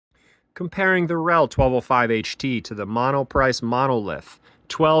Comparing the REL 1205 HT to the Monoprice Monolith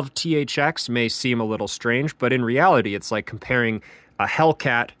 12 THX may seem a little strange, but in reality, it's like comparing a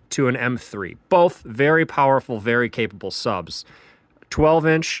Hellcat to an M3. Both very powerful, very capable subs.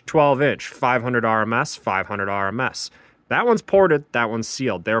 12-inch, 12-inch, 500 RMS, 500 RMS. That one's ported, that one's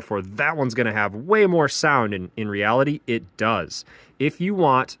sealed. Therefore, that one's going to have way more sound. In reality, it does. If you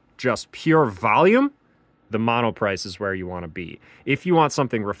want just pure volume, the Monoprice is where you want to be. If you want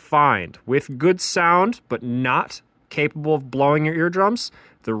something refined with good sound, but not capable of blowing your eardrums,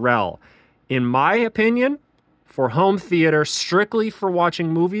 the REL. In my opinion, for home theater, strictly for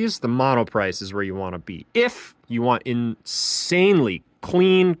watching movies, the Monoprice is where you want to be. If you want insanely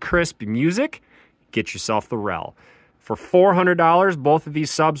clean, crisp music, get yourself the REL. For $400, both of these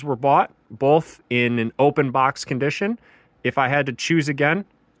subs were bought, both in an open box condition. If I had to choose again,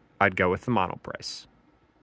 I'd go with the Monoprice.